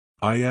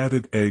I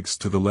added eggs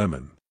to the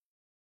lemon.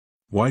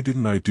 Why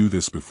didn't I do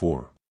this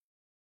before?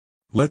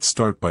 Let's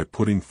start by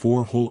putting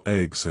 4 whole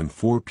eggs and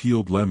 4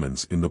 peeled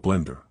lemons in the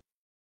blender.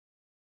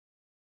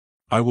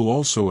 I will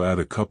also add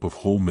a cup of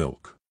whole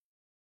milk.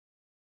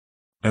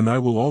 And I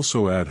will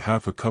also add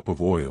half a cup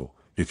of oil.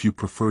 If you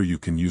prefer, you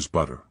can use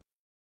butter.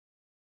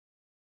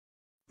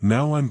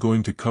 Now I'm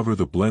going to cover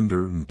the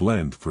blender and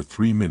blend for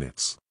 3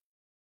 minutes.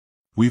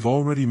 We've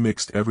already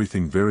mixed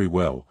everything very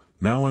well.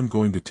 Now I'm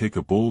going to take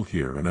a bowl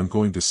here and I'm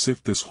going to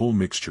sift this whole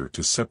mixture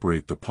to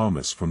separate the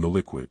pomace from the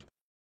liquid.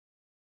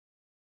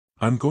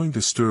 I'm going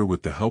to stir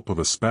with the help of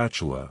a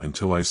spatula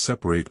until I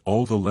separate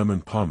all the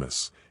lemon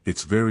pomace.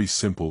 It's very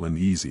simple and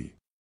easy.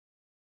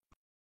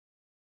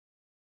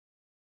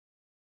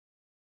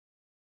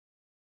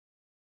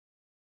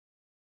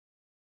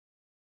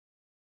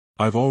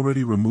 I've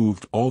already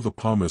removed all the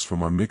pomace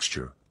from our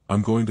mixture.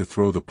 I'm going to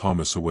throw the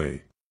pomace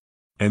away.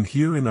 And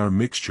here in our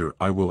mixture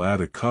I will add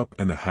 1.5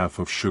 cups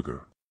of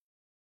sugar.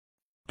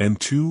 And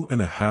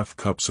 2.5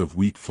 cups of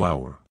wheat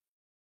flour.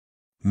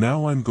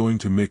 Now I'm going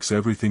to mix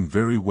everything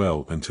very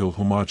well until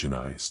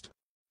homogenized.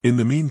 In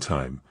the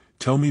meantime,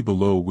 tell me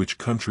below which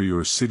country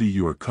or city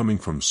you are coming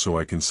from so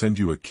I can send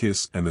you a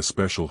kiss and a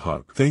special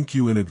hug. Thank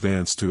you in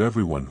advance to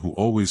everyone who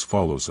always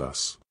follows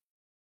us.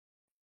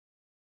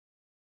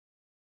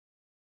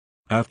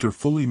 After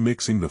fully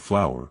mixing the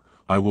flour,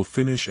 I will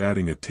finish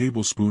adding a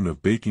tablespoon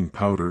of baking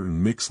powder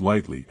and mix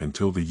lightly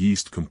until the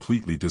yeast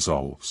completely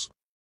dissolves.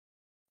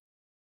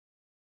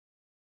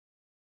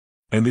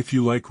 And if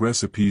you like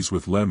recipes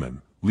with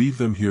lemon, leave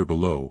them here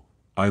below.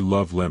 I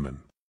love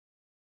lemon.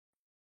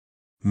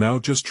 Now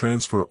just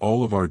transfer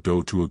all of our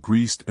dough to a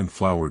greased and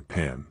floured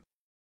pan.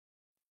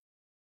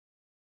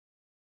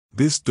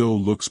 This dough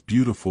looks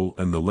beautiful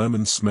and the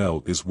lemon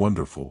smell is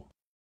wonderful.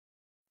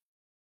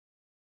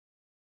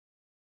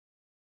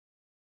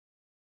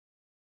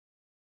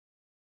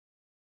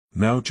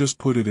 Now just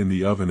put it in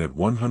the oven at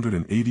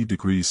 180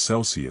 degrees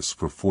Celsius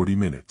for 40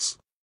 minutes.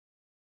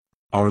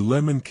 Our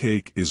lemon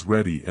cake is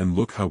ready and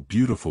look how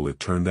beautiful it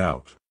turned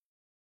out.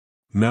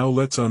 Now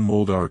let's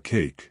unmold our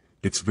cake.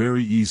 It's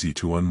very easy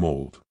to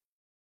unmold.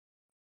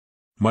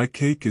 My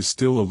cake is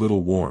still a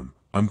little warm.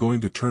 I'm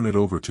going to turn it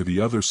over to the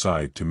other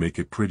side to make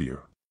it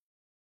prettier.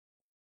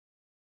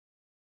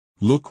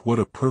 Look what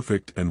a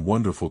perfect and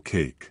wonderful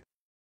cake.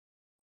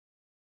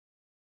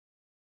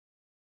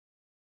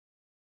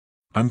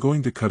 I'm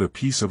going to cut a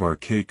piece of our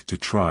cake to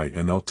try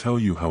and I'll tell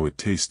you how it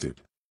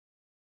tasted.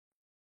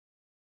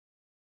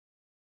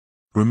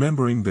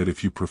 Remembering that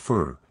if you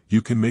prefer,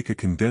 you can make a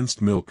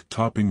condensed milk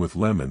topping with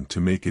lemon to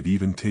make it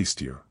even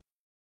tastier.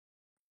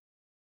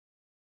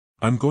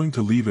 I'm going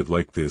to leave it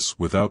like this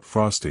without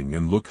frosting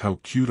and look how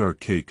cute our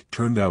cake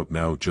turned out.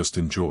 Now just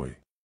enjoy.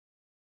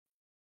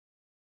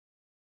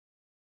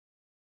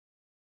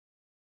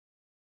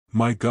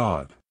 My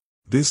God!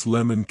 This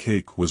lemon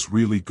cake was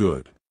really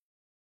good.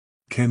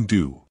 Can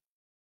do.